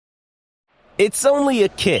It's only a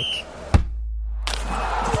kick,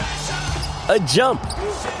 a jump,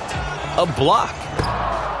 a block.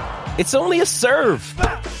 It's only a serve.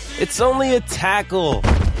 It's only a tackle,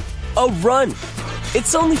 a run.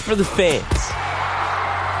 It's only for the fans.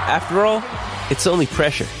 After all, it's only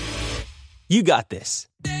pressure. You got this.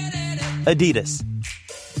 Adidas.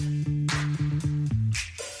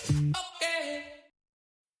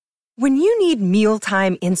 When you need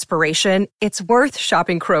mealtime inspiration, it's worth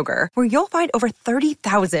shopping Kroger, where you'll find over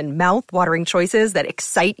 30,000 mouth-watering choices that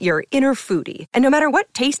excite your inner foodie. And no matter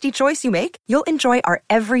what tasty choice you make, you'll enjoy our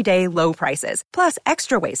everyday low prices, plus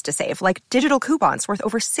extra ways to save, like digital coupons worth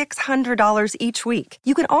over $600 each week.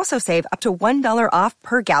 You can also save up to $1 off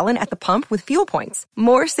per gallon at the pump with fuel points.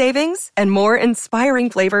 More savings and more inspiring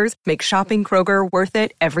flavors make shopping Kroger worth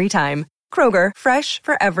it every time. Kroger, fresh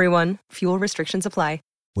for everyone. Fuel restrictions apply.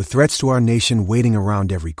 With threats to our nation waiting around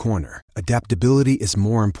every corner, adaptability is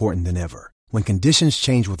more important than ever. When conditions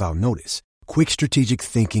change without notice, quick strategic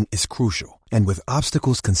thinking is crucial. And with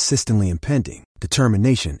obstacles consistently impending,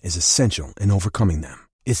 determination is essential in overcoming them.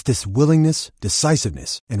 It's this willingness,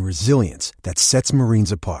 decisiveness, and resilience that sets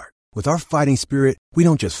Marines apart. With our fighting spirit, we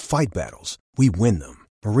don't just fight battles, we win them.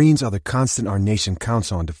 Marines are the constant our nation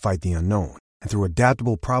counts on to fight the unknown. And through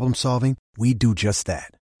adaptable problem solving, we do just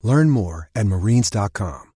that. Learn more at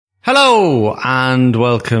marines.com. Hello and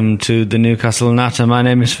welcome to the Newcastle Natter. My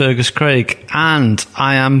name is Fergus Craig and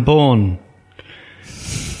I am born.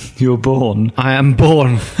 You're born? I am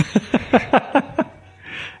born.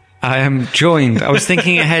 I am joined. I was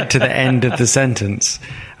thinking ahead to the end of the sentence.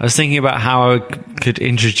 I was thinking about how I could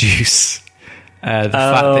introduce the fact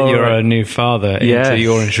that you're a new father into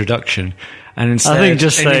your introduction. And instead, I think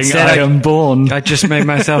just saying I am born, I just made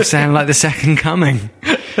myself sound like the second coming.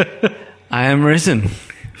 I am risen,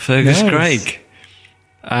 Fergus Craig.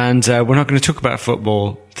 And we're not going to talk about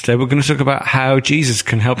football today. We're going to talk about how Jesus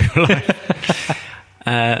can help your life.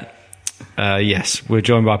 Yes, we're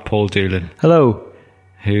joined by Paul Doolan. Hello.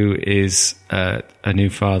 Who is a new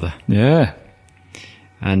father. Yeah.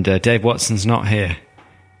 And Dave Watson's not here.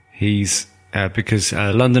 He's... because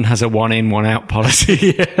London has a one-in, one-out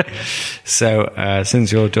policy. So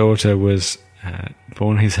since your daughter was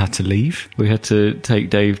born, he's had to leave. We had to take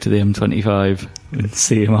Dave to the M25 and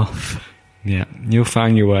see him off. Yeah, you'll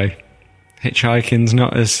find your way. Hitchhiking's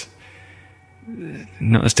not as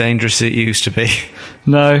dangerous as it used to be.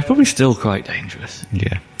 No, probably still quite dangerous.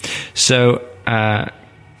 Yeah. So,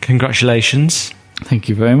 congratulations. Thank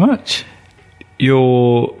you very much.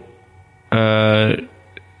 Your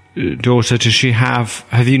daughter, does she have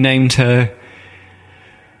you named her,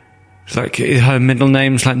 like, her middle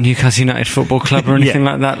name's like Newcastle United Football Club or anything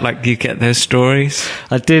like that? Like, you get those stories?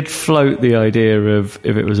 I did float the idea of,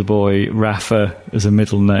 if it was a boy, Rafa as a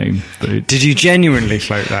middle name. But did you genuinely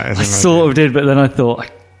float that? I sort of did, but then I thought, I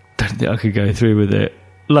don't think I could go through with it.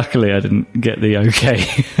 Luckily, I didn't get the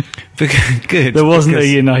okay. Good. There wasn't a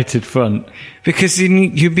united front. Because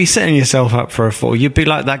you'd be setting yourself up for a fall. You'd be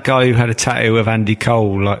like that guy who had a tattoo of Andy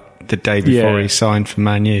Cole, like, the day before he signed for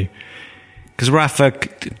Man U. Because Rafa,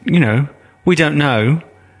 we don't know.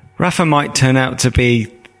 Rafa might turn out to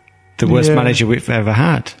be the worst manager we've ever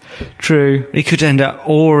had. True. He could end up,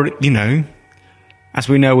 or, as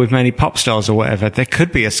we know with many pop stars or whatever, there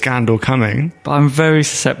could be a scandal coming. But I'm very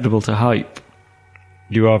susceptible to hype.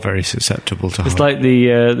 You are very susceptible to hype. It's like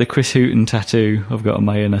the Chris Hughton tattoo I've got on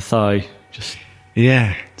my inner thigh.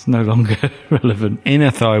 It's no longer relevant.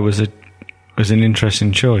 Inner thigh was an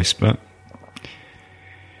interesting choice, but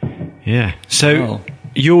yeah. So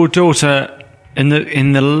your daughter, in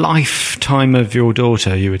the lifetime of your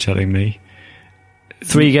daughter, you were telling me,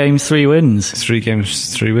 3 games, 3 wins. 3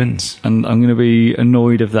 games, 3 wins. And I'm going to be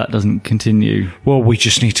annoyed if that doesn't continue. Well, we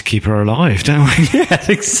just need to keep her alive, don't we? Yeah, I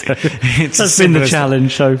think so. That's been the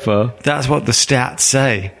challenge so far. That's what the stats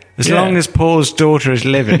say. As long as Paul's daughter is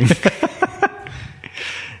living.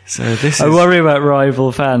 So I worry about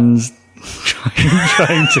rival fans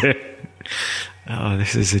trying to... Oh,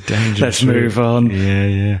 this is a dangerous... Let's move on.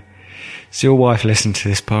 Yeah. Does your wife listen to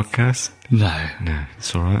this podcast? No. No,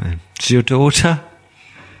 it's all right then. Does your daughter?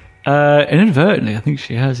 Inadvertently, I think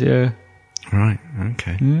she has, yeah. Right,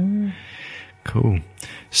 okay. Yeah. Cool.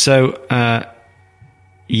 So,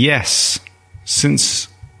 yes, since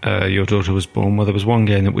your daughter was born, well, there was one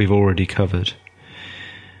game that we've already covered.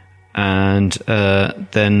 And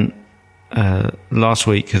then last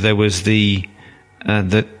week there was the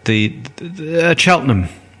Cheltenham.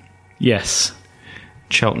 Yes.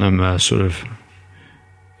 Cheltenham sort of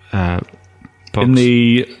box.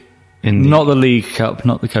 Not the League Cup,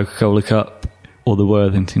 not the Coca-Cola Cup or the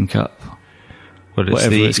Worthington Cup. Well, it's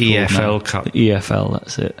whatever the it's called EFL now. Cup. The EFL,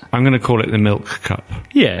 that's it. I'm going to call it the Milk Cup.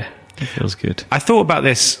 Yeah, it feels good. I thought about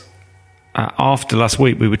this after last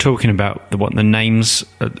week. We were talking about what the names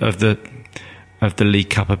of the League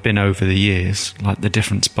Cup have been over the years, like the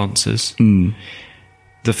different sponsors.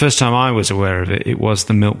 The first time I was aware of it, it was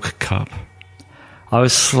the Milk Cup. I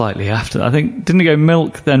was slightly after. I think, didn't it go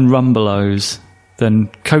Milk, then Rumbelows, then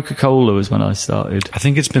Coca-Cola was when I started. I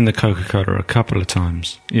think it's been the Coca-Cola a couple of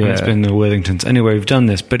times. Yeah. And it's been the Worthingtons. Anyway, we've done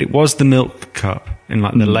this, but it was the Milk Cup in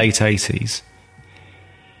like the late 80s.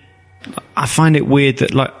 I find it weird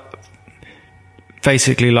that like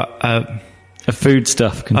basically like a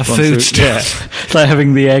foodstuff can a sponsor foodstuff. Yeah. It's like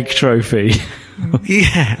having the egg trophy.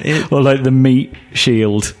 Yeah. Or like the meat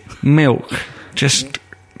shield. Milk. Just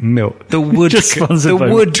milk. The wood Just sponsored by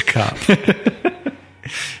wood cup.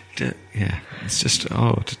 Yeah. It's just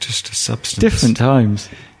just a substance. Different times.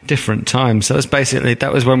 Different times. So that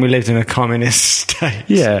was when we lived in a communist state.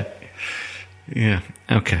 Yeah. Yeah.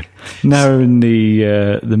 Okay. Now in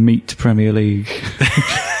the meat Premier League.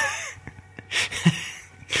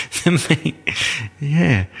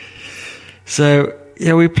 Yeah. So,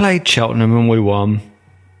 yeah, we played Cheltenham and we won,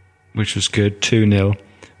 which was good, 2-0.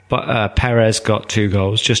 But Perez got 2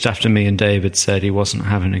 goals just after me and David said he wasn't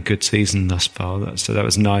having a good season thus far. So that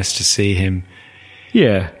was nice to see him.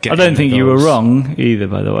 Yeah. I don't think you were wrong either,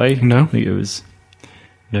 by the way. No. I think it was...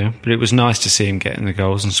 Yeah, but it was nice to see him getting the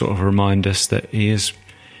goals and sort of remind us that he is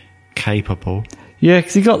capable. Yeah,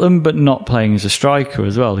 because he got them, but not playing as a striker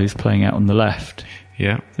as well. He's playing out on the left.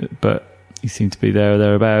 Yeah. But he seemed to be there or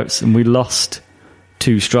thereabouts. And we lost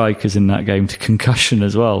 2 strikers in that game to concussion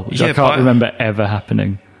as well, which I can't remember ever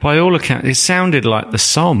happening. By all accounts, it sounded like the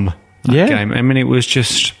Somme game. I mean, it was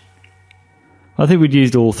just... I think we'd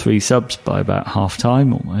used all 3 subs by about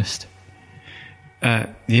half-time almost.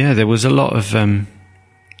 Yeah, there was a lot of...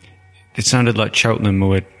 it sounded like Cheltenham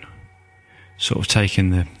were sort of taking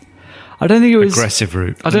the... I don't think it was... aggressive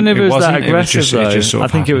route. I don't know if it was that aggressive, though. It just sort of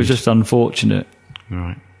I think it was happened. just unfortunate.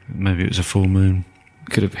 Right. Maybe it was a full moon.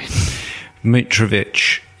 Could have been.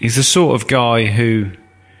 Mitrovic. He's the sort of guy who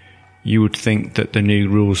you would think that the new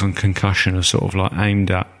rules on concussion are sort of like aimed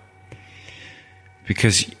at.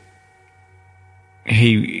 Because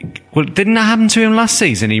didn't that happen to him last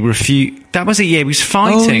season? He refused. That was it, yeah. He was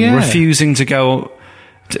fighting, refusing to go...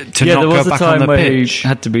 to not go back on the pitch. There was a time where he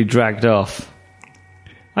had to be dragged off.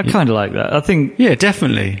 I kind of like that. I think... Yeah,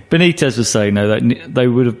 definitely. Benitez was saying, though, that they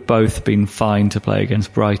would have both been fine to play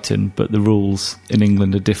against Brighton, but the rules in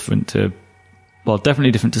England are different to... Well,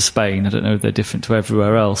 definitely different to Spain. I don't know if they're different to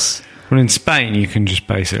everywhere else. Well, in Spain, you can just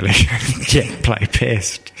basically play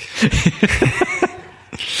pissed.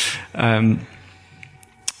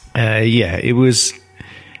 Yeah, it was...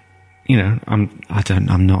 You know, I'm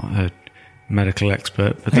not a medical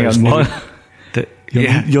expert, but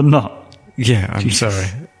You're not. Yeah, I'm sorry.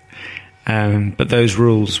 But those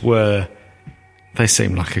rules they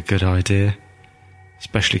seemed like a good idea,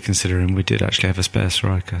 especially considering we did actually have a spare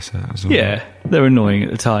striker. So that was all right. They're annoying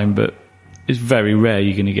at the time, but it's very rare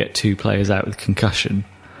you're going to get 2 players out with concussion,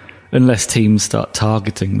 unless teams start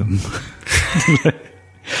targeting them,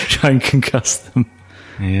 try and concuss them.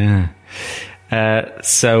 Yeah.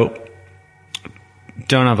 So,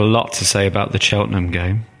 don't have a lot to say about the Cheltenham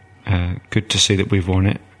game. Good to see that we've won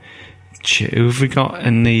it. Who have we got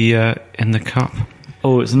in the cup?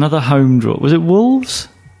 Oh, it's another home draw. Was it Wolves?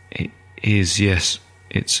 It is, yes.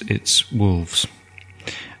 It's Wolves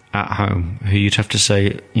at home. Who you'd have to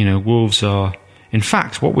say, Wolves are... In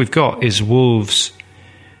fact, what we've got is Wolves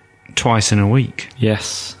twice in a week.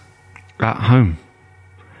 Yes. At home.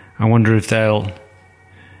 I wonder if the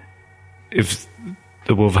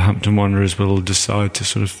Wolverhampton Wanderers will decide to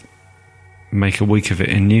sort of make a week of it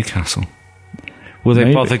in Newcastle. Will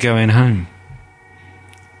they bother going home?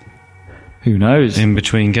 Who knows? In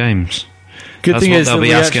between games. That's what they'll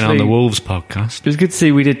be asking on the Wolves podcast. It was good to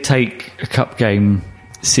see we did take a cup game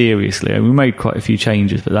seriously. We made quite a few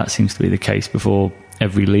changes, but that seems to be the case before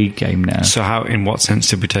every league game now. So in what sense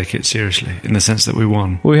did we take it seriously? In the sense that we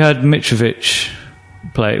won? We had Mitrovic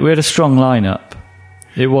play. We had a strong lineup.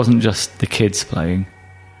 It wasn't just the kids playing.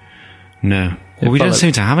 No. Well, we don't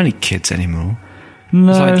seem to have any kids anymore.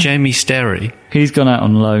 No. It's like Jamie Sterry. He's gone out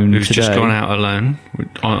on loan Who's today. just gone out alone.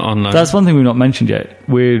 On loan. That's one thing we've not mentioned yet.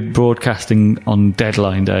 We're broadcasting on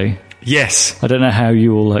deadline day. Yes. I don't know how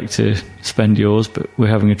you all like to spend yours, but we're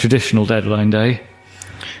having a traditional deadline day.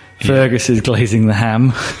 Fergus is glazing the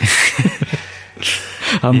ham.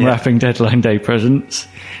 I'm wrapping deadline day presents.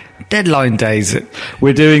 Deadline days.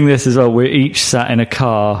 We're doing this as well. We're each sat in a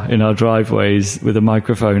car in our driveways with a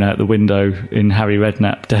microphone out the window in Harry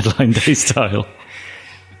Redknapp deadline day style.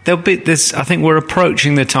 there'll be this. I think we're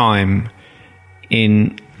approaching the time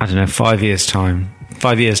in, I don't know, 5 years' time.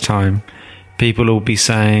 5 years' time, people will be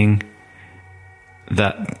saying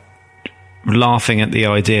that, laughing at the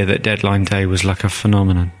idea that deadline day was like a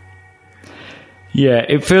phenomenon. Yeah,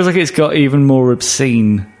 it feels like it's got even more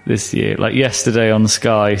obscene this year. Like yesterday on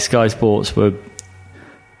Sky Sports were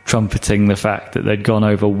trumpeting the fact that they'd gone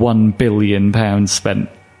over £1 billion spent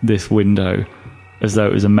this window, as though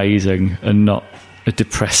it was amazing and not a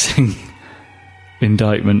depressing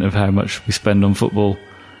indictment of how much we spend on football.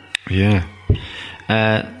 Yeah.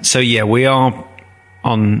 So yeah, we are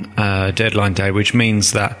on deadline day, which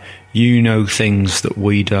means that you know things that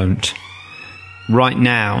we don't. Right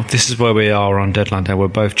now, this is where we are on deadline day. We're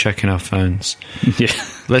both checking our phones. Yeah.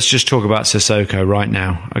 Let's just talk about Sissoko right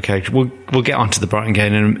now. Okay, we'll get onto the Brighton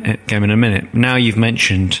game in a minute. Now you've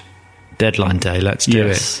mentioned deadline day, let's do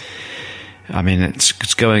it. I mean,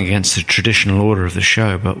 it's going against the traditional order of the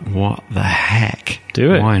show, but what the heck?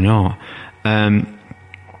 Do it. Why not?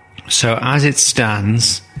 So as it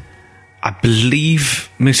stands, I believe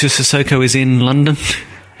Moussa Sissoko is in London.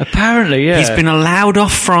 Apparently, yeah. He's been allowed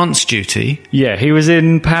off France duty. Yeah, he was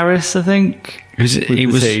in Paris, I think. He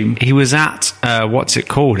was at what's it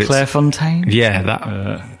called? Clairefontaine? Yeah,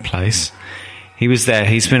 that place. He was there.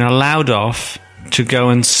 He's been allowed off to go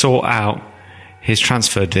and sort out his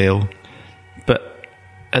transfer deal. But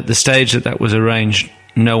at the stage that was arranged,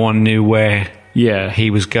 no one knew where he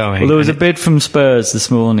was going. Well, there was a bid from Spurs this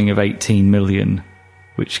morning of 18 million,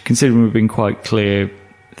 which, considering we've been quite clear,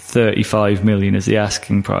 35 million is the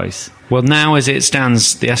asking price. Well, now as it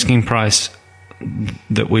stands, the asking price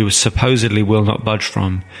that we supposedly will not budge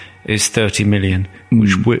from is 30 million,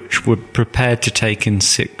 which we're prepared to take in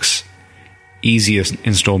 6 easier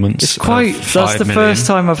instalments. It's quite. That's the first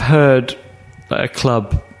time I've heard a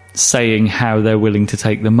club saying how they're willing to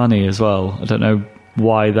take the money as well. I don't know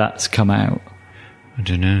why that's come out. I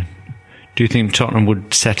don't know. Do you think Tottenham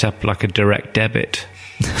would set up like a direct debit?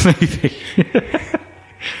 Maybe.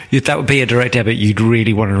 That would be a direct debit you'd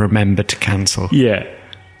really want to remember to cancel. Yeah.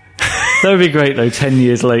 That would be great, though. 10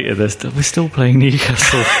 years later, we're still playing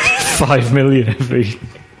Newcastle 5 million every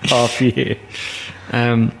half year.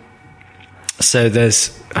 So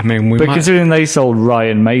there's, considering they sold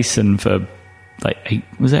Ryan Mason for like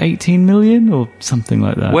was it 18 million or something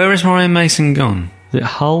like that? Where is Ryan Mason gone? Is it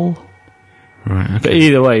Hull? Right. Okay. But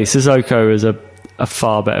either way, Sissoko is a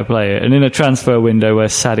far better player, and in a transfer window where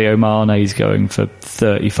Sadio Mane is going for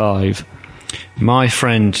 35. My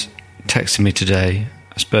friend texted me today,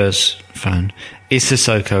 a Spurs fan. Is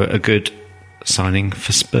Sissoko a good signing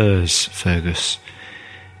for Spurs, Fergus,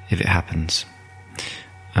 if it happens?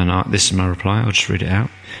 And this is my reply. I'll just read it out.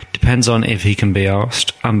 Depends on if he can be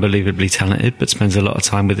asked. Unbelievably talented, but spends a lot of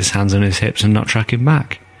time with his hands on his hips and not tracking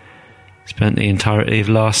back. Spent the entirety of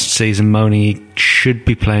last season moaning he should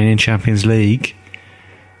be playing in Champions League.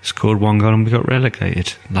 Scored 1 goal and we got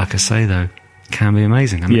relegated. Like I say, though, can be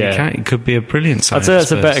amazing. It could be a brilliant signing. I'd say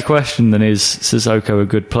that's a better question than is Sissoko a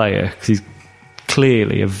good player, because he's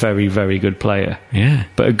clearly a very, very good player. Yeah.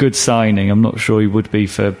 But a good signing, I'm not sure he would be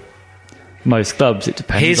for most clubs. It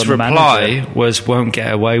depends His on the reply manager. was, won't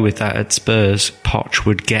get away with that at Spurs. Poch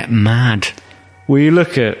would get mad. Well, you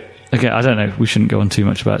look at, again, I don't know, we shouldn't go on too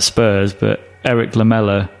much about Spurs, but Eric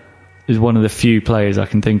Lamela is one of the few players I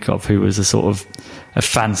can think of who was a sort of a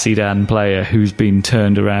fancy Dan player who's been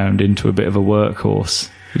turned around into a bit of a workhorse.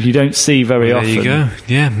 You don't see very often. There you go.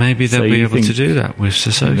 Yeah, maybe they'll be able to do that with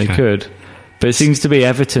Sissoko. They could. But it seems to be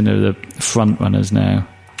Everton are the front runners now.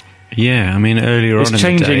 Yeah, earlier on in the day... It's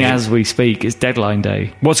changing as we speak. It's deadline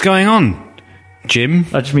day. What's going on, Jim?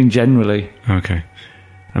 I just mean generally. Okay.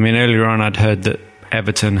 Earlier on I'd heard that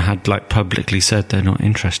Everton had publicly said they're not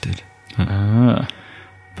interested.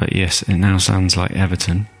 But yes, it now sounds like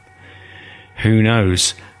Everton. Who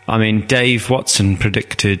knows? Dave Watson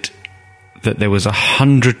predicted that there was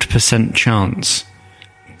 100% chance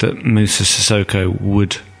that Moussa Sissoko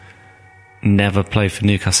would never play for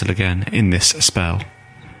Newcastle again in this spell.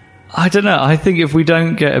 I don't know. I think if we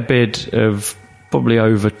don't get a bid of probably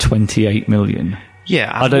over 28 million,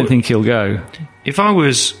 I don't think he'll go. If I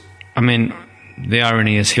was... the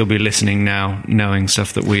irony is he'll be listening now, knowing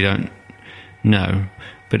stuff that we don't know.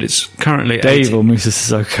 But it's currently... Dave or Moussa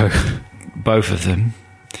Sissoko? Both of them.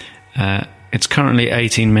 It's currently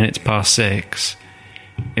 18 minutes past 6.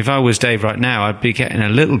 If I was Dave right now, I'd be getting a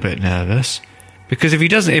little bit nervous. Because if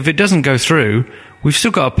it doesn't go through, we've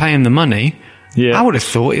still got to pay him the money. Yeah. I would have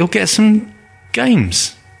thought he'll get some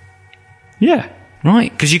games. Yeah. Right?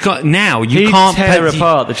 Because you can't tear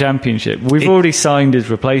apart the Championship. We've already signed his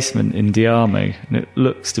replacement in Diame, and it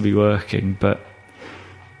looks to be working, but...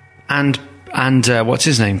 And And what's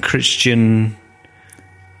his name? Christian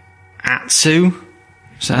Atsu?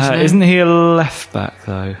 Is that his name? Isn't he a left back,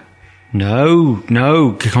 though?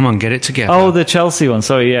 No. Come on, get it together. Oh, the Chelsea one.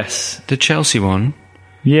 Sorry, yes. The Chelsea one.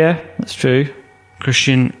 Yeah, that's true.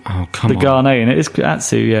 Christian... Oh, come The on. Ghanaian. It is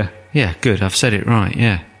Atsu, yeah. Yeah, good. I've said it right,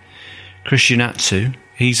 yeah. Christian Atsu.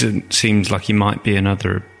 Seems like he might be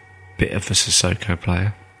another bit of a Sissoko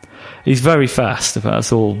player. He's very fast.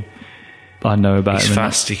 That's all I know about him. He's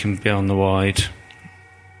fast. He can be on the wide.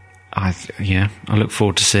 I look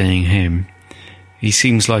forward to seeing him. He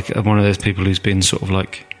seems like one of those people who's been sort of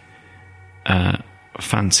like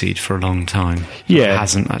fancied for a long time. Yeah.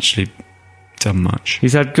 Hasn't actually done much.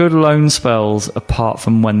 He's had good loan spells apart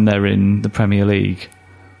from when they're in the Premier League.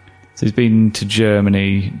 So he's been to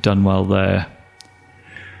Germany, done well there.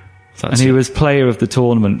 He was player of the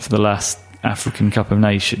tournament for the last African Cup of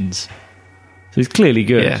Nations. So he's clearly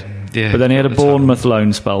good. Yeah. But then he had a Bournemouth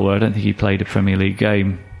loan spell where I don't think he played a Premier League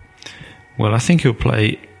game. Well, I think he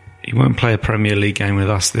won't play a Premier League game with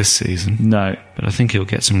us this season. No. But I think he'll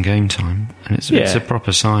get some game time. And it's a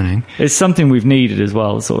proper signing. It's something we've needed as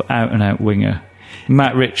well, sort of out-and-out winger.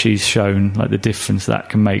 Matt Ritchie's shown like the difference that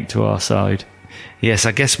can make to our side. Yes,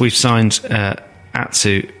 I guess we've signed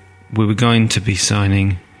Atsu. We were going to be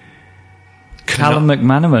signing... Callum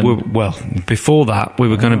McManaman. Well, before that, we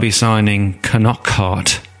were going to be signing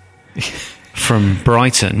Knockhart from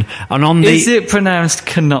Brighton. And is it pronounced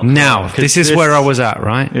Knockhart? Now, this is where I was at,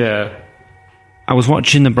 right? Yeah. I was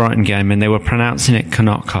watching the Brighton game and they were pronouncing it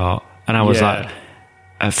Knockhart. And I was like,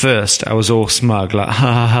 at first, I was all smug, like,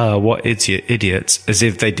 ha ha ha, what idiots, as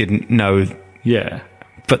if they didn't know. Yeah.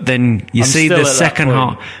 But then you see the second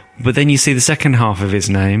half. But then you see the second half of his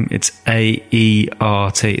name. It's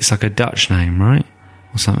A-E-R-T. It's like a Dutch name, right?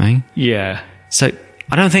 Or something. Yeah. So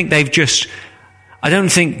I don't think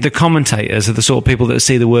the commentators are the sort of people that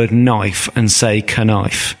see the word knife and say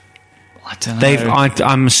knife. I don't know.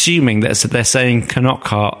 I'm assuming that they're saying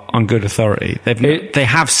Knockhart on good authority. They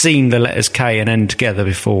have seen the letters K and N together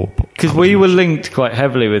before. Because we were linked quite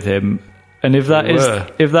heavily with him. And if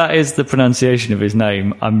that is the pronunciation of his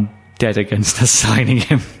name, I'm dead against us signing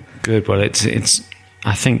him. Good. Well, it's.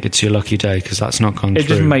 I think it's your lucky day because that's not gone through. It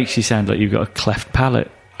just makes you sound like you've got a cleft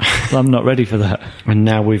palate. I'm not ready for that. And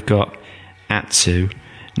now we've got Atsu.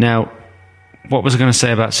 Now, what was I going to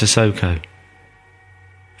say about Sissoko?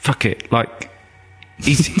 Fuck it. Like,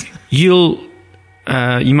 you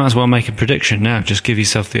might as well make a prediction now. Just give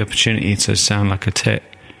yourself the opportunity to sound like a tit.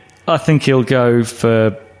 I think he'll go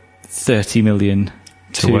for 30 million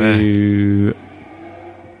to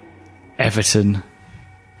Everton.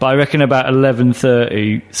 But I reckon about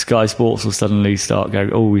 11:30, Sky Sports will suddenly start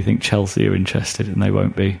going, oh, we think Chelsea are interested, and they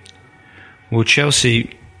won't be. Well,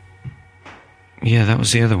 Chelsea... Yeah, that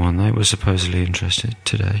was the other one. They were supposedly interested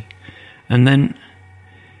today. And then...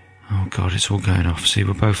 Oh, God, it's all going off. See,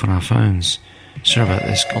 we're both on our phones. Sorry about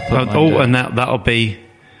this. And that'll be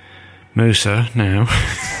Musa now.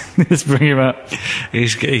 Let's bring him up.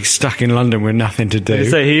 He's stuck in London with nothing to do.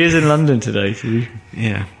 So he is in London today, so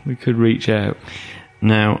yeah, we could reach out.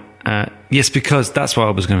 Now, yes, because that's what I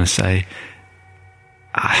was going to say.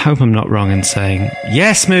 I hope I'm not wrong in saying,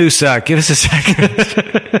 yes, Musa, give us a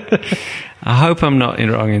second. I hope I'm not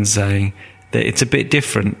wrong in saying that it's a bit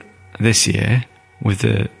different this year with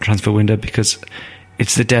the transfer window because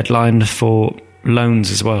it's the deadline for loans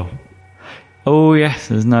as well. Oh, yes,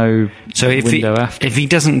 there's no window after. If he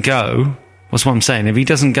doesn't go, what's what I'm saying, if he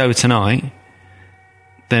doesn't go tonight,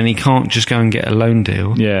 then he can't just go and get a loan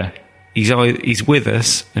deal. Yeah. He's with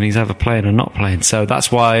us and he's either playing or not playing. So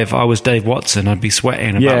that's why if I was Dave Watson, I'd be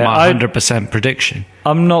sweating about my 100% prediction.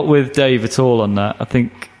 I'm not with Dave at all on that. I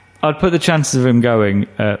think I'd put the chances of him going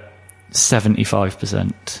at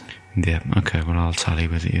 75%. Yeah, okay, well, I'll tally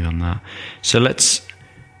with you on that. So let's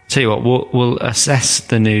tell you what, we'll assess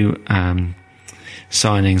the new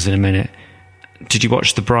signings in a minute. Did you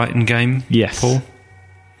watch the Brighton game? Yes. Paul?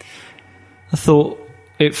 I thought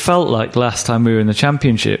it felt like last time we were in the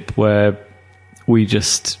Championship where we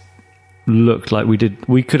just looked like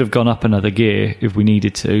we could have gone up another gear if we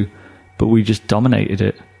needed to, but we just dominated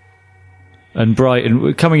it. And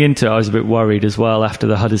Brighton, coming into it, I was a bit worried as well after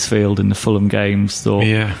the Huddersfield and the Fulham games.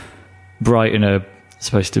 Thought Brighton are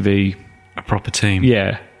supposed to be a proper team.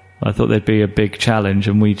 Yeah, I thought they'd be a big challenge,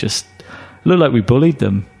 and we just looked like we bullied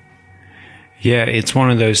them. Yeah, it's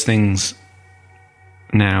one of those things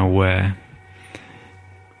now where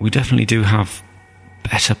we definitely do have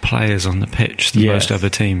better players on the pitch than most other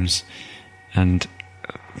teams, and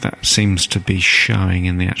that seems to be showing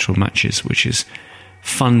in the actual matches, which is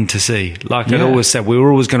fun to see. Like I always said, we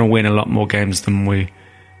were always going to win a lot more games than we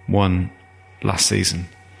won last season,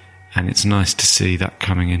 And it's nice to see that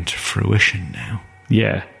coming into fruition now.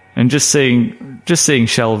 Yeah. And just seeing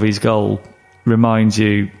Shelvey's goal reminds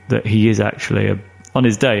you that he is actually, on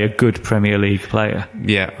his day, a good Premier League player.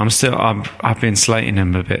 Yeah, I've been slating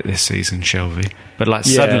him a bit this season, Shelvey. But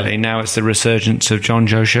suddenly now it's the resurgence of John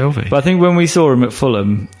Joe Shelvey. But I think when we saw him at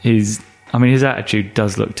Fulham, his attitude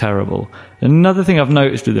does look terrible. Another thing I've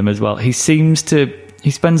noticed with him as well, he spends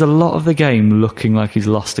a lot of the game looking like he's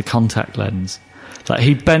lost a contact lens. Like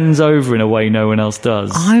he bends over in a way no one else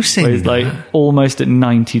does. I've seen where he's that. like almost at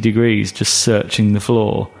 90 degrees, just searching the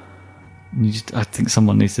floor. I think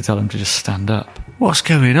someone needs to tell him to just stand up. What's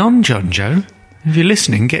going on, John Joe? If you're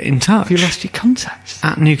listening, get in touch. Have you lost your contacts?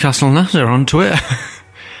 At Newcastle Nasser on Twitter.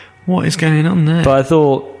 What is going on there? But I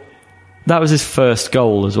thought that was his first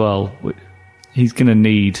goal as well. He's going to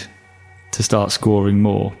need to start scoring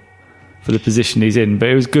more for the position he's in. But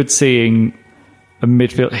it was good seeing a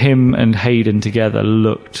midfield, him and Hayden together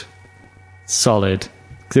looked solid.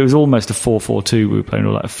 Because it was almost a 4-4-2 we were playing,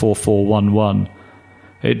 or like a 4-4-1-1.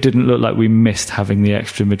 It didn't look like we missed having the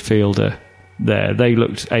extra midfielder there. They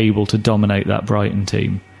looked able to dominate that Brighton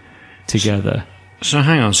team together. So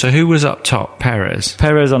hang on, so who was up top? Perez?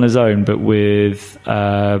 Perez on his own, but with,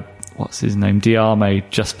 what's his name? Diarme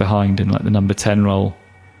just behind in like the number 10 role.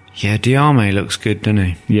 Yeah, Diarme looks good, doesn't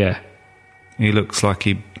he? Yeah. He looks like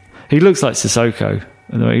He looks like Sissoko.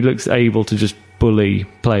 He looks able to just bully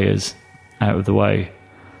players out of the way.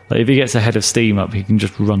 Like if he gets a head of steam up, he can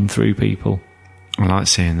just run through people. I like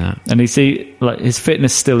seeing that. And his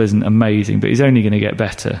fitness still isn't amazing, but he's only going to get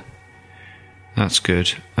better. That's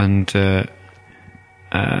good. And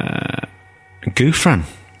Gouffran.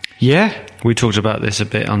 Yeah. We talked about this a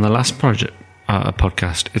bit on the last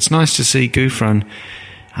podcast. It's nice to see Gouffran.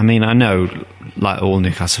 I mean, I know, like all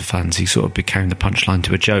Newcastle fans, he sort of became the punchline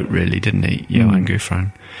to a joke, really, didn't he, Johan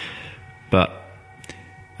Gouffran? But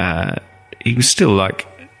he was still like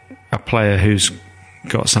a player who's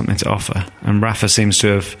got something to offer, and Rafa seems to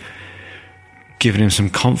have given him some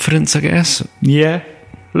confidence, I guess. Yeah.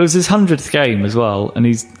 Well, it was his 100th game as well, and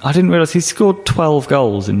I didn't realise he scored 12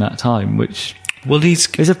 goals in that time, which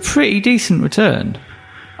is a pretty decent return.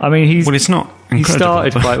 I mean, it's not incredible. He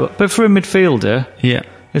started quite well, but for a midfielder, yeah,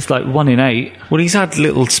 it's like 1 in 8. Well, he's had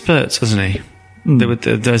little spurts, hasn't he?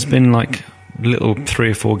 There's been like little 3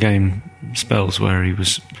 or 4 game spells where he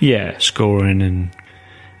was scoring and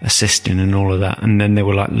assisting and all of that, and then there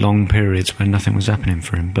were like long periods where nothing was happening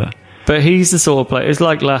for him. But he's the sort of player. It's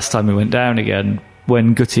like last time he went down again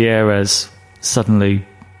when Gutierrez suddenly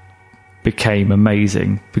became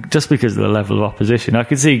amazing just because of the level of opposition. I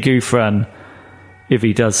could see Gouffran, if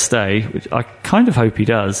he does stay, which I kind of hope he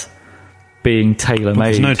does, being tailor-made.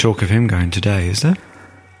 There's no talk of him going today, is there?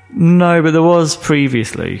 No, but there was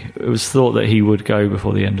previously. It was thought that he would go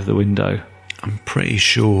before the end of the window. I'm pretty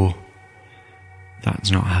sure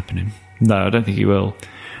that's not happening. No, I don't think he will.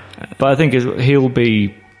 But I think he'll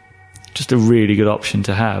be just a really good option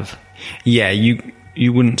to have. Yeah,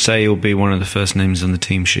 you wouldn't say he'll be one of the first names on the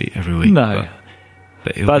team sheet every week. No.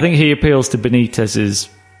 But I think he appeals to Benitez's...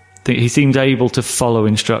 He seems able to follow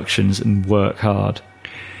instructions and work hard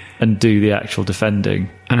and do the actual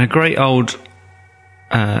defending. And a great old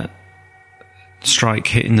strike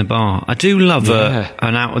hitting the bar. I do love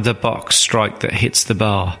an out-of-the-box strike that hits the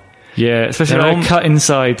bar. Yeah, especially a cut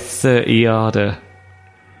inside 30-yarder.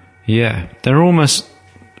 Yeah, they're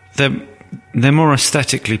more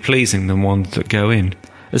aesthetically pleasing than ones that go in.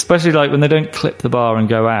 Especially like when they don't clip the bar and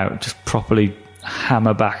go out, just properly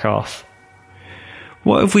hammer back off.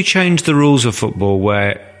 What if we change the rules of football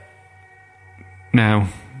where... Now,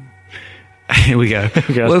 here we go.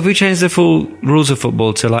 What if we change the full rules of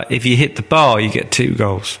football to like, if you hit the bar, you get 2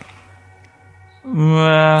 goals?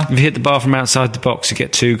 If you hit the bar from outside the box, you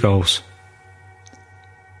get 2 goals.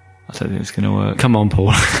 I don't think it's going to work. Come on, Paul.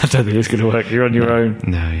 I don't think it's going to work. You're on your own.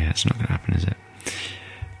 No, yeah, it's not going to happen, is it?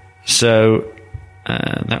 So,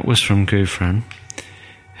 that was from Gouffran.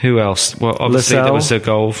 Who else? Well, obviously there was a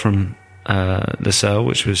goal from Lascelles,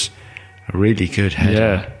 which was a really good header.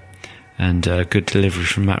 Yeah. And good delivery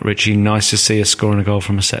from Matt Ritchie. Nice to see us scoring a goal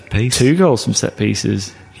from a set piece. 2 goals from set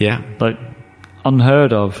pieces. Yeah. Like,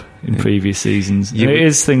 unheard of in previous seasons. It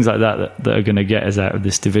is things like that are going to get us out of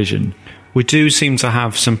this division. We do seem to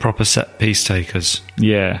have some proper set piece takers.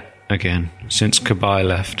 Yeah. Again, since Cabaye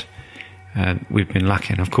left, we've been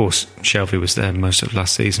lacking. Of course, Shelvey was there most of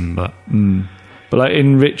last season, but... But like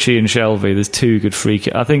in Ritchie and Shelvey, there's 2 good free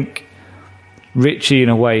kicks. I think Ritchie, in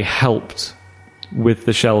a way, helped with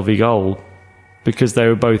the Shelvey goal because they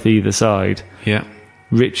were both either side. Yeah.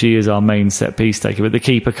 Ritchie is our main set piece taker, but the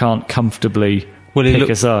keeper can't comfortably pick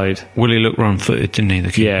a side. Well, he looked wrong-footed, didn't he?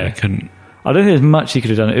 The keeper yeah. couldn't. I don't think there's much he could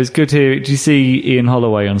have done. It was good to... Did you see Ian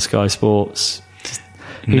Holloway on Sky Sports?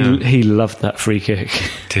 No. He loved that free kick.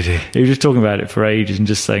 Did he? He was just talking about it for ages and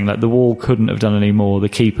just saying, like, the wall couldn't have done any more, the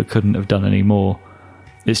keeper couldn't have done any more.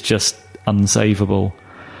 It's just unsavable.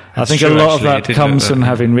 I think true, a lot of actually. that comes from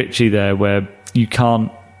having Richie there, where you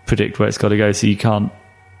can't predict where it's got to go, so you can't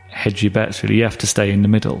hedge your bets, really. You have to stay in the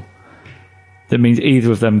middle. That means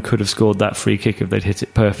either of them could have scored that free kick if they'd hit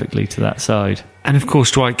it perfectly to that side. And of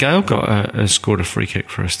course, Dwight Gale scored a free kick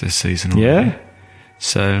for us this season already. Yeah.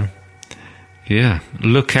 So, yeah,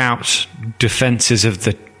 look out, defences of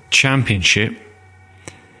the Championship.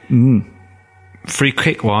 Free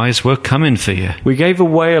kick wise, we're coming for you. We gave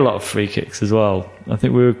away a lot of free kicks as well. I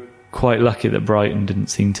think we were quite lucky that Brighton didn't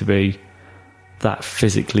seem to be that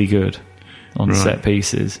physically good on set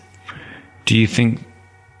pieces. Do you think...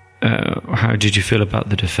 how did you feel about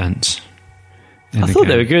the defence? I thought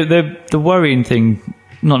they were good. The worrying thing,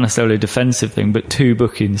 not necessarily a defensive thing, but 2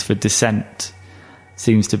 bookings for dissent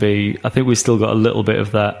seems to be... I think we've still got a little bit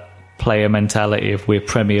of that player mentality of we're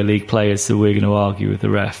Premier League players, so we're going to argue with the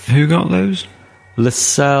ref. Who got those?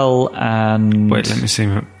 Lascelles and... Wait, let me see.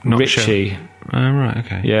 Not Richie. Sure. Oh, right,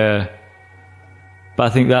 okay. Yeah. But I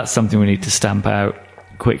think that's something we need to stamp out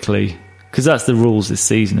quickly, because that's the rules this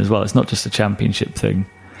season as well. It's not just a Championship thing.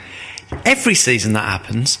 Every season that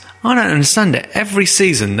happens, I don't understand it. Every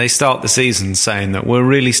season they start the season saying that we're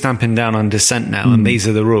really stamping down on dissent now and these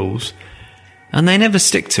are the rules. And they never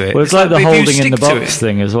stick to it. Well, it's like the if you holding in the stick to box it-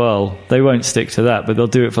 thing as well. They won't stick to that, but they'll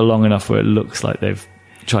do it for long enough where it looks like they've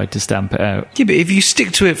tried to stamp it out. Yeah, but if you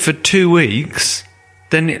stick to it for 2 weeks,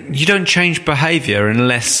 then you don't change behaviour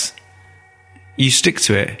unless you stick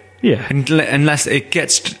to it. Yeah. Unless it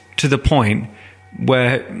gets to the point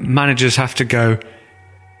where managers have to go,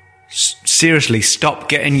 seriously, stop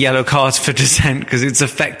getting yellow cards for dissent because it's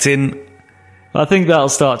affecting... I think that'll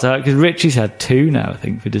start to happen, because Richie's had 2 now, I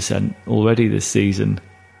think, for dissent already this season.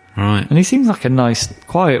 Right. And he seems like a nice,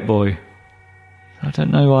 quiet boy. I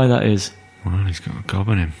don't know why that is. Well, he's got a gob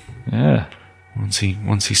on him. Yeah. Once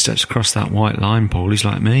he steps across that white line, Paul, he's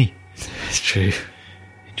like me. It's true.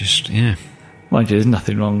 He just, yeah. Mind you, there's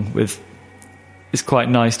nothing wrong with... It's quite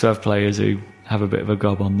nice to have players who have a bit of a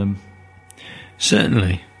gob on them.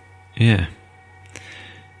 Certainly. Yeah.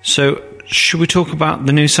 So, should we talk about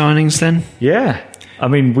the new signings then? Yeah. I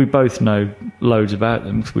mean, we both know loads about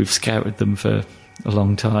them because we've scouted them for a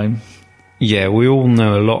long time. Yeah, we all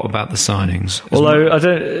know a lot about the signings. Although, I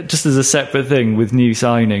don't, just as a separate thing with new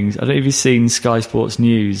signings, I don't know if you've seen Sky Sports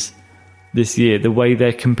News this year, the way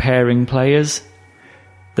they're comparing players.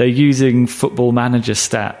 They're using Football Manager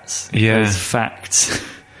stats as facts.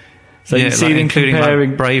 So yeah, you see like them including comparing...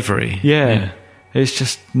 like bravery. Yeah. It's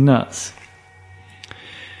just nuts.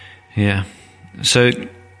 Yeah. So,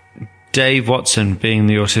 Dave Watson, being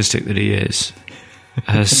the autistic that he is,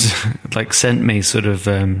 has like sent me sort of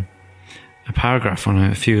a paragraph on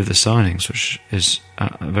a few of the signings, which is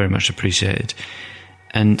very much appreciated.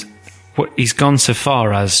 And what he's gone so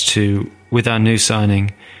far as to, with our new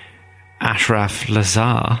signing, Ashraf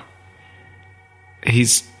Lazar,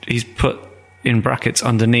 he's put in brackets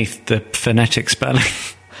underneath the phonetic spelling.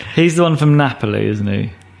 He's the one from Napoli, isn't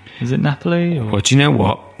he? Is it Napoli? Or? Well, do you know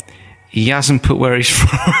what? He hasn't put where he's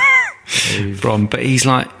from, but he's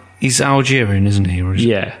Algerian, isn't he? Or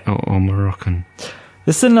or Moroccan.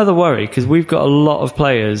 There's another worry, because we've got a lot of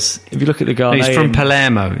players. If you look at the Ghanaian... He's from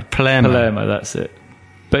Palermo. Palermo, that's it.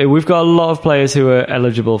 But we've got a lot of players who are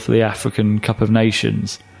eligible for the African Cup of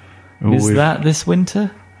Nations. Is that this winter?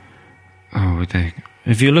 Oh,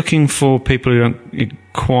 if you're looking for people who don't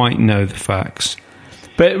quite know the facts...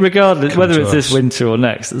 But regardless, whether it's us. this winter or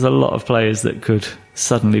next, there's a lot of players that could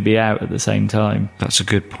suddenly be out at the same time. That's a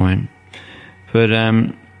good point. But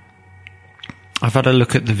I've had a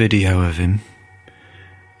look at the video of him.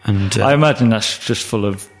 And I imagine that's just full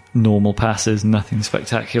of normal passes, nothing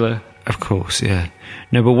spectacular. Of course, yeah.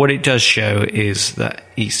 No, but what it does show is that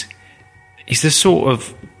he's the sort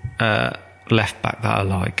of left back that I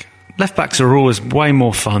like. Left backs are always way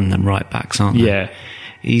more fun than right backs, aren't they? Yeah.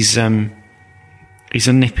 He's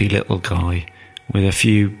a nippy little guy with a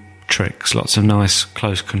few tricks, lots of nice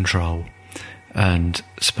close control, and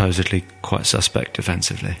supposedly quite suspect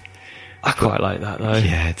defensively. I quite like that, though.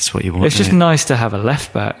 Yeah, that's what you want. It's just nice to have a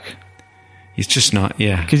left back. It's just not,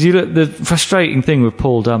 yeah. Because you look, the frustrating thing with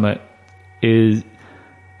Paul Dummett is,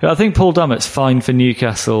 I think Paul Dummett's fine for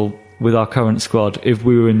Newcastle with our current squad if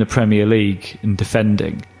we were in the Premier League and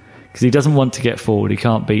defending, because he doesn't want to get forward. He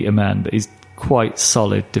can't beat a man, but he's quite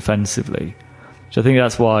solid defensively. So I think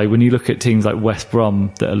that's why when you look at teams like West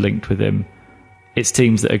Brom that are linked with him, it's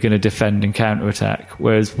teams that are going to defend and counter-attack,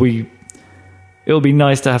 whereas we it'll be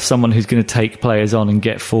nice to have someone who's going to take players on and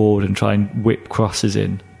get forward and try and whip crosses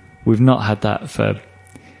in. We've not had that for...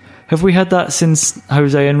 Have we had that since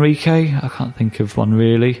Jose Enrique? I can't think of one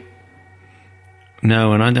really.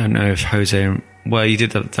 No, and I don't know if Jose... Well, he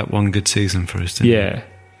did that one good season for us, didn't he? Yeah.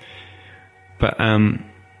 But,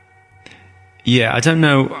 yeah, I don't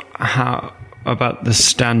know how about the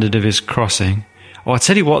standard of his crossing. Oh, I'll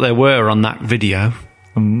tell you what there were on that video,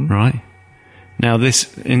 right? Now,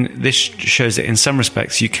 this shows that in some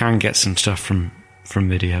respects you can get some stuff from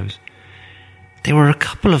videos. There were a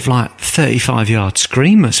couple of, 35-yard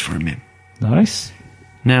screamers from him. Nice.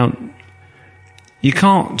 Now, you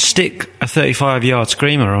can't stick a 35-yard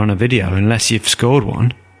screamer on a video unless you've scored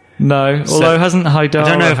one. No, although hasn't Haidara... I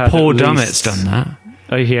don't know if had Paul at least- Dummett's done that.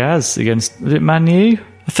 Oh, he has, against... Was it Man U?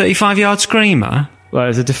 A 35-yard screamer? Well, it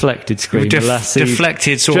was a deflected screen. last season.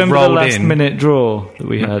 Deflected, sort Do you of remember rolled the last in. minute draw that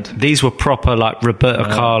we had? These were proper, Roberto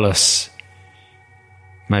Carlos.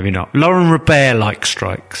 Maybe not. Lauren Robert-like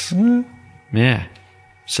strikes. Yeah.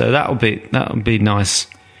 So that would be nice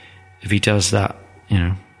if he does that,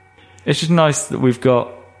 It's just nice that we've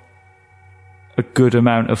got a good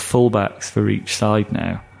amount of fullbacks for each side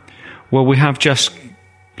now. Well, we have just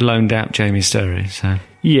loaned out Jamie Sturry, so...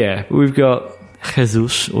 Yeah, we've got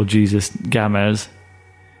Jesus, or Jesus Gamez.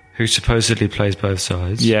 Who supposedly plays both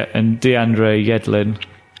sides. Yeah, and DeAndre Yedlin.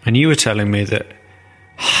 And you were telling me that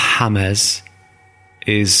James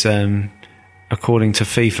is, according to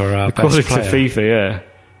FIFA, our According best player. to FIFA, yeah.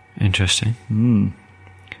 Interesting.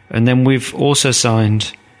 And then we've also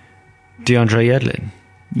signed DeAndre Yedlin.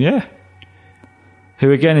 Yeah.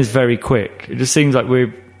 Who, again, is very quick. It just seems like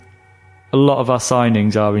a lot of our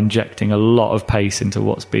signings are injecting a lot of pace into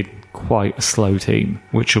what's been quite a slow team.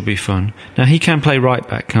 Which will be fun. Now, he can play right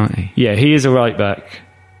back, can't he? Yeah, he is a right back,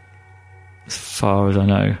 as far as I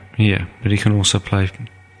know. Yeah, but he can also play...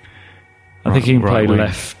 I think he can play right wing.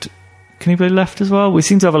 left. Can he play left as well? We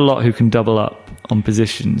seem to have a lot who can double up on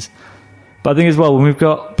positions. But I think as well, when we've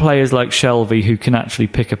got players like Shelvey who can actually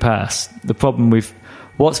pick a pass, the problem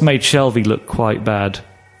what's made Shelvey look quite bad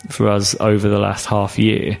for us over the last half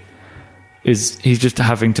year is he's just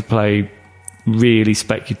having to play really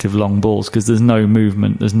speculative long balls because there's no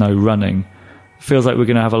movement, there's no running. It feels like we're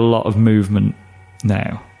going to have a lot of movement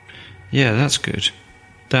now. Yeah, that's good.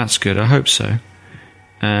 That's good. I hope so.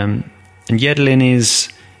 And Yedlin is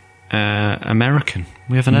American.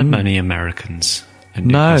 We haven't had many Americans at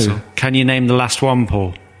Newcastle. No. Can you name the last one,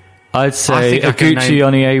 Paul? I'd say think I can Aguchi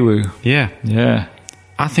Onyewu. Yeah. Yeah.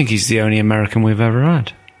 I think he's the only American we've ever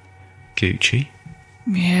had. Gucci.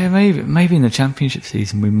 Yeah, maybe in the championship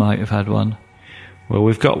season we might have had one. Well,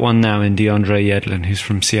 we've got one now in DeAndre Yedlin, who's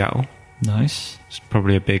from Seattle. Nice. He's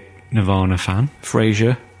probably a big Nirvana fan.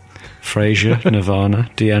 Frazier, Nirvana,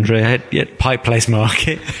 DeAndre Pike Place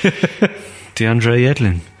Market. DeAndre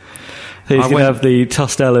Yedlin. He's going to have the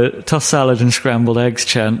tossed salad and scrambled eggs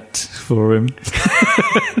chant for him.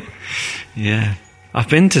 Yeah. I've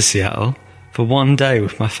been to Seattle for one day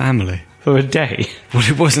with my family. For a day? Well,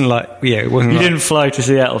 it wasn't like... Yeah, it wasn't You like... didn't fly to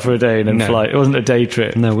Seattle for a day and then No. fly. It wasn't a day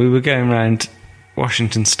trip. No, we were going around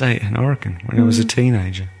Washington State and Oregon when I was a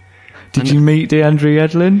teenager. Did you meet DeAndre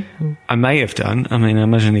Yedlin? I may have done. I mean, I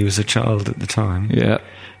imagine he was a child at the time. Yeah.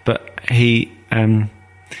 But he...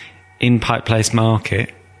 in Pike Place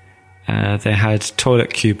Market, they had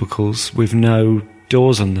toilet cubicles with no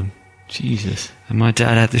doors on them. Jesus. And my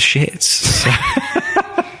dad had the shits.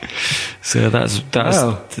 So that's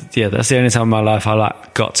Wow. yeah, that's the only time in my life I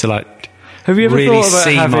got to Have you ever really thought about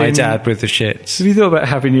see having, my dad with the shits. Have you thought about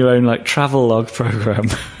having your own travel log program?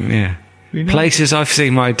 Yeah. You know? Places I've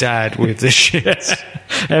seen my dad with the shits.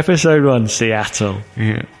 Episode 1, Seattle.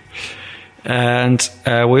 Yeah. And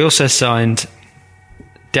we also signed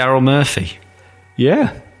Daryl Murphy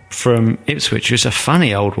Yeah. from Ipswich, who's a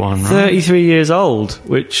funny old one, right? 33 years old,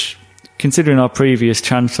 which, considering our previous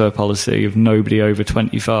transfer policy of nobody over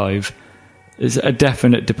 25, is a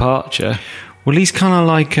definite departure. Well, he's kind of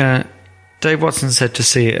like... Dave Watson said to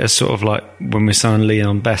see it as sort of like when we signed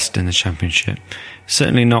Leon Best in the Championship.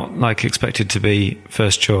 Certainly not expected to be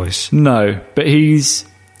first choice. No, but he's...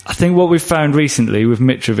 I think what we've found recently with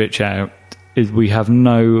Mitrovic out is we have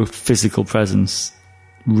no physical presence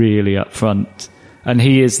really up front. And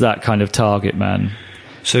he is that kind of target man.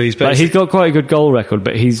 So he's He's got quite a good goal record,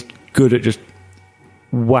 but he's good at just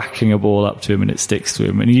whacking a ball up to him and it sticks to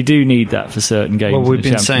him. And you do need that for certain games. Well, in we've the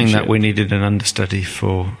been saying that Championship. we needed an understudy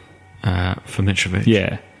for Mitrovic.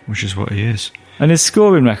 Yeah. Which is what he is. And his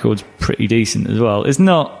scoring record's pretty decent as well. It's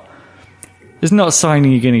not a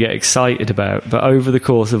signing you're going to get excited about, but over the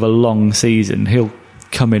course of a long season, he'll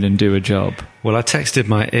come in and do a job. Well, I texted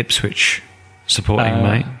my Ipswich supporting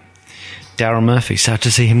mate, Daryl Murphy, sad to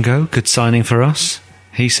see him go. Good signing for us.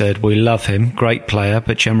 He said, we love him, great player,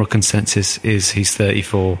 but general consensus is he's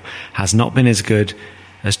 34, has not been as good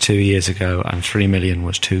as 2 years ago, and 3 million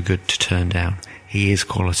was too good to turn down. He is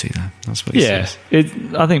quality, though. That's what he says.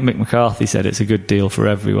 I think Mick McCarthy said it's a good deal for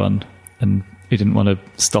everyone, and he didn't want to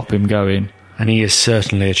stop him going. And he is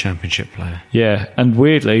certainly a championship player. Yeah, and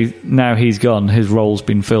weirdly, now he's gone, his role's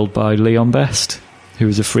been filled by Leon Best, who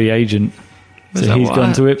was a free agent. So he's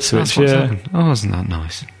gone to Ipswich. Oh, isn't that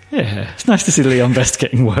nice? Yeah, it's nice to see Leon Best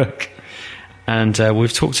getting work. And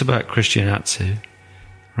we've talked about Christian Atsu,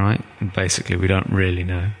 right? And basically, we don't really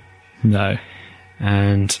know. No.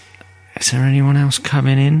 And is there anyone else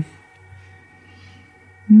coming in?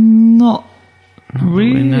 Not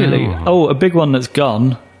really. No. Oh, a big one that's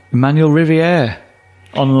gone. Emmanuel Riviere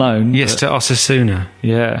on loan. Yes, to Osasuna.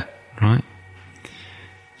 Yeah. Right.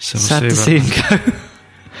 So we'll Sad to see him go.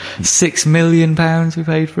 £6 million we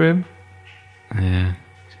paid for him. Yeah.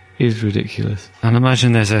 Is ridiculous. And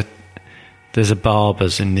imagine there's a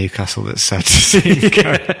Barbers in Newcastle that's sad to see him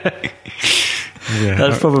go. Yeah.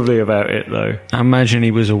 That's probably about it, though. I imagine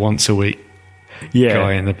he was a once a week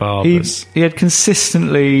guy in the Barbers. He had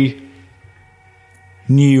consistently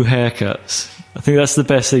new haircuts. I think that's the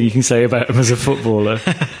best thing you can say about him as a footballer.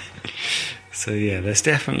 So yeah, there's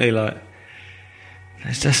definitely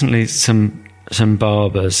some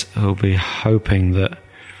Barbers who'll be hoping that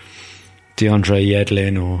DeAndre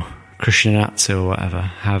Yedlin or Christian Atsu or whatever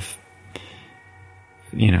have,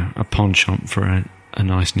 a penchant for a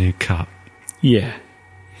nice new cut. Yeah.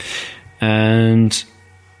 And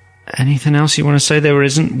anything else you want to say? There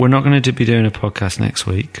isn't. We're not going to be doing a podcast next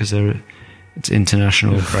week because it's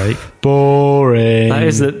international break. Boring. That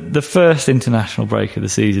is the first international break of the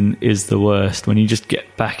season is the worst, when you just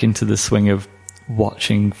get back into the swing of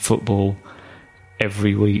watching football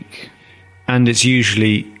every week. And it's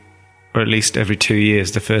usually, or at least every 2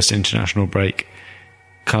 years, the first international break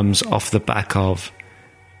comes off the back of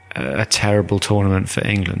a terrible tournament for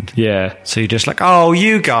England. Yeah. So you're just like, oh,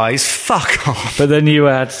 you guys, fuck off. But then you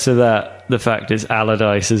add to that the fact it's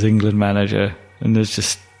Allardyce as England manager, and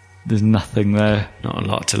there's nothing there. Not a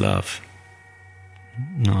lot to love.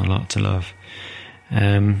 Not a lot to love.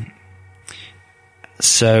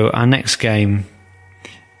 So our next game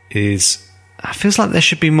is... It feels like there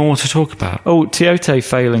should be more to talk about. Oh, Tiote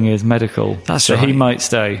failing his medical. That's so right. he might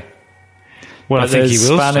stay. Well, but I think he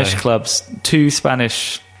will Spanish stay. clubs, 2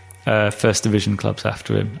 Spanish First Division clubs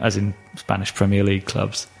after him, as in Spanish Premier League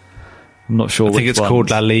clubs. I'm not sure I think it's ones.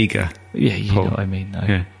 called La Liga. Yeah, you Paul. know what I mean, though.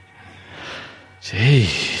 Yeah.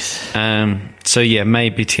 Jeez. So yeah,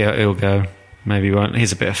 maybe Tiote will go. Maybe he won't.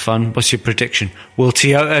 Here's a bit of fun. What's your prediction? Will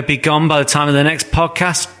Tiote be gone by the time of the next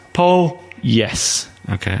podcast, Paul? Yes.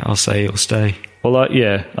 Okay, I'll say he'll stay. Well, I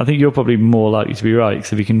think you're probably more likely to be right,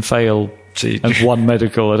 because if he can fail and one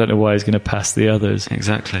medical, I don't know why he's going to pass the others.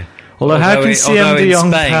 Exactly. Although how can CM De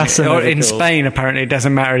Jong pass a medical? In Spain, apparently, it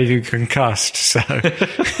doesn't matter if you're concussed. So,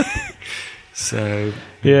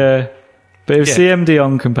 yeah. But if CM De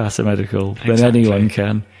Jong can pass a medical, then anyone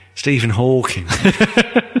can. Stephen Hawking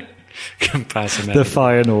can pass a medical. The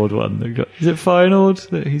Feyenoord one. Is it Feyenoord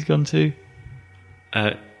that he's gone to?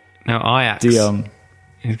 No, Ajax. De Jong.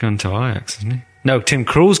 He's gone to Ajax, hasn't he? No, Tim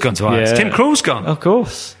Krul's gone to Ajax. Yeah. Tim Krul's gone. Of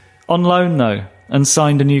course. On loan, though, and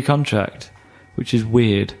signed a new contract, which is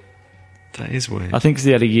weird. That is weird. I think 'cause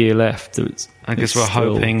he had a year left. I guess we're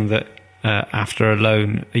hoping that after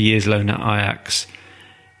a year's loan at Ajax,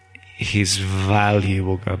 his value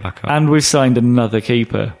will go back up. And we've signed another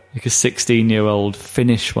keeper, like a 16-year-old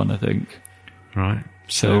Finnish one, I think. Right.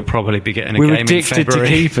 So we'll probably be getting a we game were in addicted February.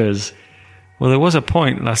 to keepers. Well, there was a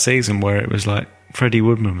point last season where it was like Freddie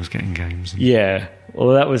Woodman was getting games. Yeah. Well,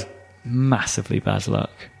 that was massively bad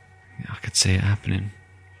luck. I could see it happening.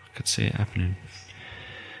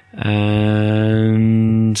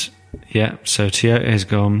 And yeah, so Tiote is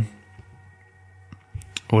gone.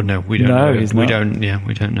 Or no, we don't know. He's not.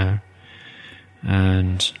 We don't know.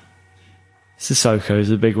 And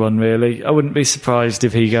Sissoko's a big one, really. I wouldn't be surprised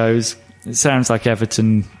if he goes. It sounds like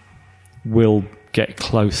Everton will get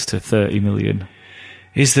close to 30 million.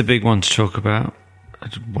 is the big one to talk about.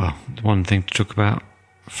 Well, the one thing to talk about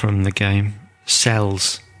from the game.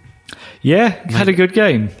 Sells. Yeah, had a good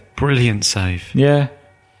game. Brilliant save. Yeah.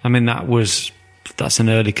 I mean, that's an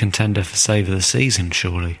early contender for save of the season,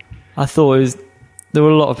 surely. I thought there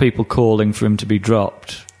were a lot of people calling for him to be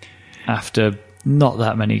dropped after not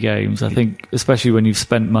that many games. I think, especially when you've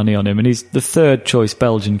spent money on him. And he's the third choice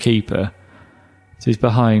Belgian keeper. So he's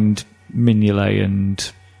behind Mignolet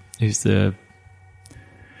and who's the...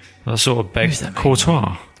 That sort of begs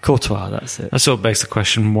Courtois. Courtois, that's it. That sort of begs the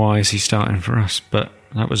question, why is he starting for us? But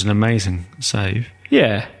That was an amazing save.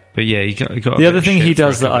 Yeah. But yeah, you got The other thing he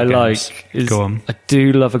does that I like is Go on. I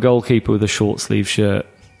do love a goalkeeper with a short sleeve shirt,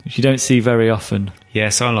 which you don't see very often.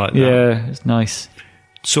 Yes, I like that. Yeah, it's nice.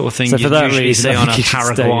 Sort of thing So for you that usually reason, see I on a think he should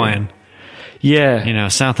stay Paraguayan. Yeah. You know,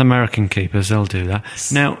 South American keepers, they'll do that.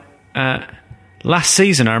 Now, last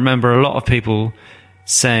season, I remember a lot of people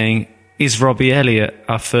saying, is Robbie Elliott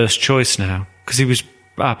our first choice now? Because he was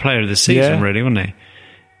our player of the season, really, wasn't he?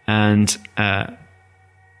 And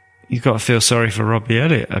you've got to feel sorry for Robbie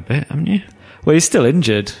Elliott a bit, haven't you? Well, he's still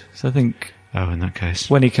injured, so I think Oh, in that case.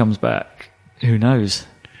 when he comes back, who knows?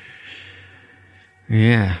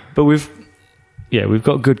 Yeah. But we've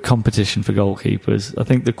got good competition for goalkeepers. I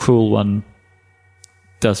think the Krul one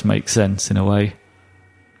does make sense in a way,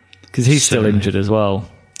 because he's still Certainly. injured as well.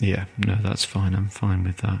 Yeah, no, that's fine. I'm fine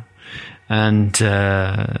with that. And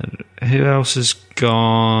who else has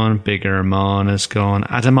gone? Bigger Aman has gone.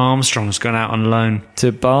 Adam Armstrong's gone out on loan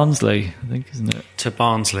To Barnsley, I think, isn't it? to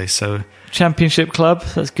Barnsley. So Championship club,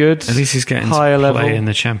 that's good. at least he's getting higher to play level. in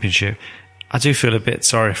the Championship. I do feel a bit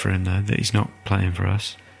sorry for him, though, that he's not playing for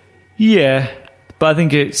us. Yeah, but I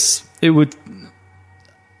think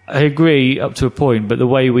I agree up to a point, but the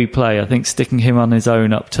way we play, I think sticking him on his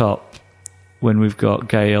own up top when we've got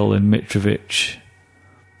Gale and Mitrovic,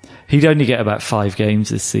 he'd only get about 5 games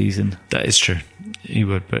this season. That is true. He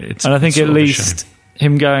would, but it's... And I think sort at of a least shame.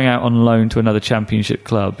 him going out on loan to another Championship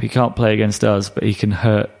club, he can't play against us, but he can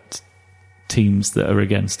hurt teams that are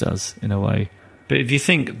against us in a way. But if you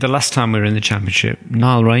think the last time we were in the Championship,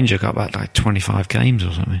 Nile Ranger got about like 25 games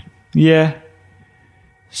or something. Yeah.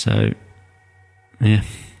 So, yeah,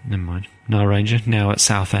 never mind. Nile Ranger, now at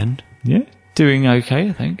Southend. Yeah. Doing okay,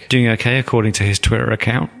 I think. Doing okay, according to his Twitter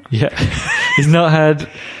account. Yeah. He's not had...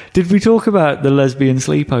 Did we talk about the lesbian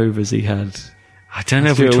sleepovers he had? I don't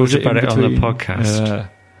know if we Was talked it about in it on the between? podcast.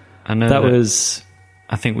 I know That was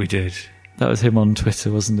I think we did. him on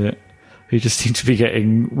Twitter, wasn't it? He just seemed to be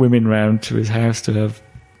getting women round to his house to have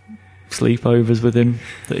sleepovers with him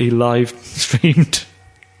that he live streamed.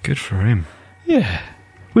 Good for him. Yeah.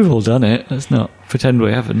 We've all done it. Let's not pretend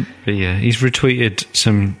we haven't. But yeah, he's retweeted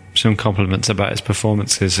some compliments about his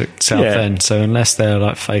performances at Southend. So unless they're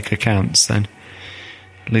like fake accounts, then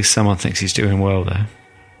at least someone thinks he's doing well there.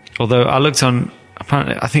 Although I looked on,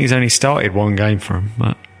 apparently I think he's only started 1 game for him,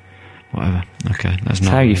 but whatever. Okay, that's It's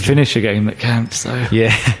not how you really- finish a game that counts, though.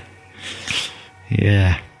 Yeah.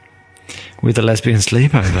 Yeah. With a lesbian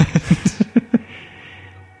sleepover.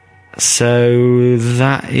 So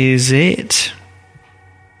that is it.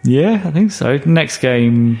 Yeah, I think so. Next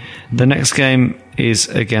game. The next game is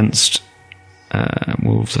against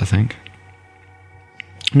Wolves, I think.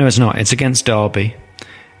 No, it's not. It's against Derby.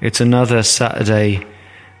 It's another Saturday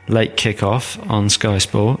late kick-off on Sky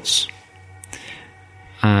Sports.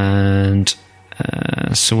 And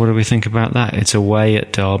so what do we think about that? It's away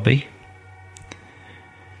at Derby.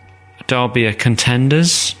 Derby are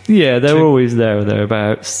contenders. Yeah, they're Two. always there or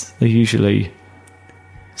thereabouts. They usually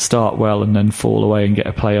start well and then fall away and get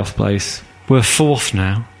a playoff place. We're 4th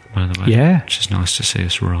now, by the way. Yeah. Which is nice to see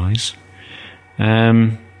us rise.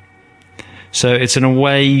 So it's an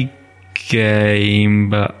away game,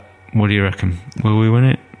 but what do you reckon? Will we win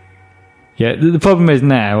it? Yeah, the problem is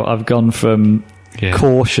now I've gone from Yeah.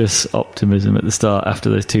 cautious optimism at the start after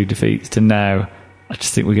those 2 defeats to now I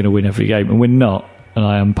just think we're going to win every game, and we're not, and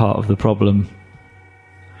I am part of the problem.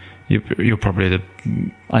 You're probably the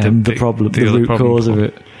I am the big- problem, the the other root problem cause of for-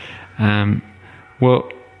 it.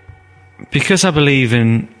 Well, because I believe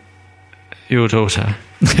in your daughter,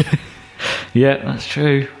 Yeah, that's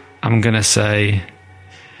true. I'm going to say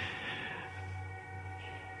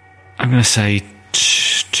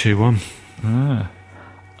 2-1. I'm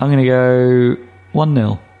going to go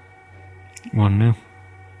 1-0 1-0.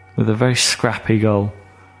 with a very scrappy goal.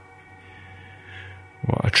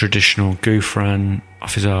 What, a traditional Gouffran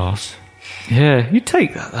off his arse? Yeah, you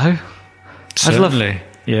take that though. Certainly.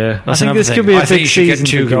 Yeah, That's I think another this thing. could be a I think big you should season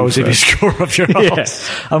get 2 for goals if you Gouffran. score off your Yeah, arse.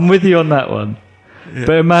 I'm with you on that one.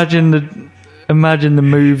 But imagine the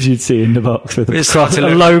moves you'd see in the box with It's a hard to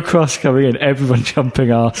look- low cross coming in, everyone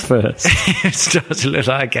jumping arse first. It starts to look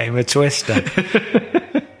like a game of Twister.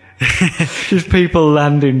 Just people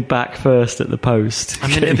landing back first at the post, I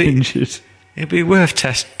mean, getting it'd be- injured. It'd be worth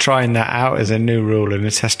trying that out as a new rule in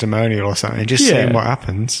a testimonial or something, just Yeah. seeing what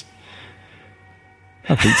happens.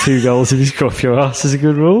 I think 2 goals if you score off your arse is a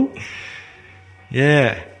good rule.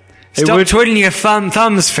 Yeah. It Stop would- twiddling your thumbs,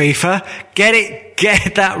 FIFA.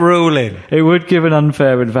 Get that rule in. It would give an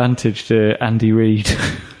unfair advantage to Andy Reid.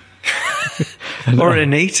 Or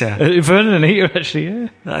Anita. Vernon and Anita, actually, yeah.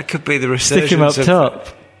 That could be the resurgence Stick him up of- top.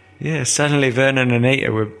 Yeah, suddenly Vernon and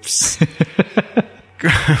Anita would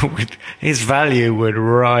his value would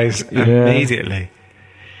rise immediately.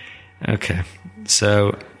 Okay,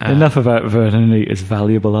 so enough about Vernon Anita's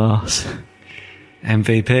valuable arse.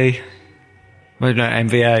 MVP. Well, no,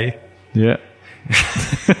 MVA. Yeah.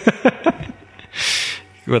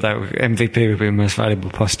 Well, that MVP would be most valuable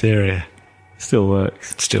posterior. Still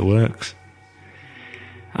works. Still works.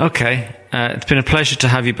 Okay, it's been a pleasure to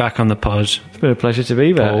have you back on the pod. It's been a pleasure to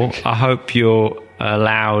be back. Paul, I hope you're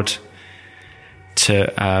allowed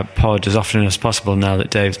to pod as often as possible now that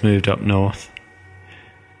Dave's moved up north.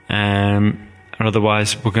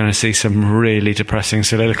 Otherwise, we're going to see some really depressing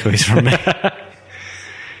soliloquies from me.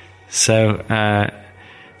 So,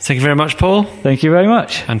 thank you very much, Paul. Thank you very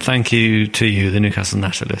much. And thank you to you, the Newcastle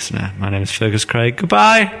Natter listener. My name is Fergus Craig.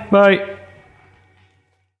 Goodbye. Bye.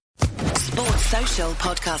 Sports Social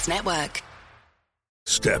Podcast Network.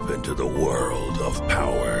 Step into the world of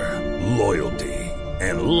power, loyalty,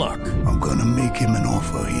 and luck. I'm gonna make him an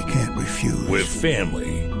offer he can't refuse. With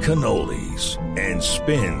family, cannolis, and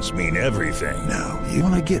spins mean everything. Now, you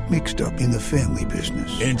wanna get mixed up in the family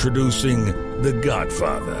business. Introducing The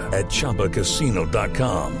Godfather at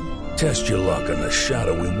ChumbaCasino.com. Test your luck in the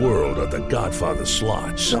shadowy world of The Godfather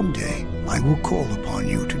slot. Someday, I will call upon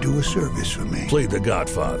you to do a service for me. Play The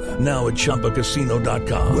Godfather, now at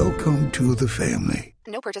ChumbaCasino.com. Welcome to the family.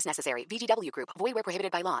 No purchase necessary. VGW Group. Void where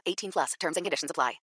prohibited by law. 18+. Terms and conditions apply.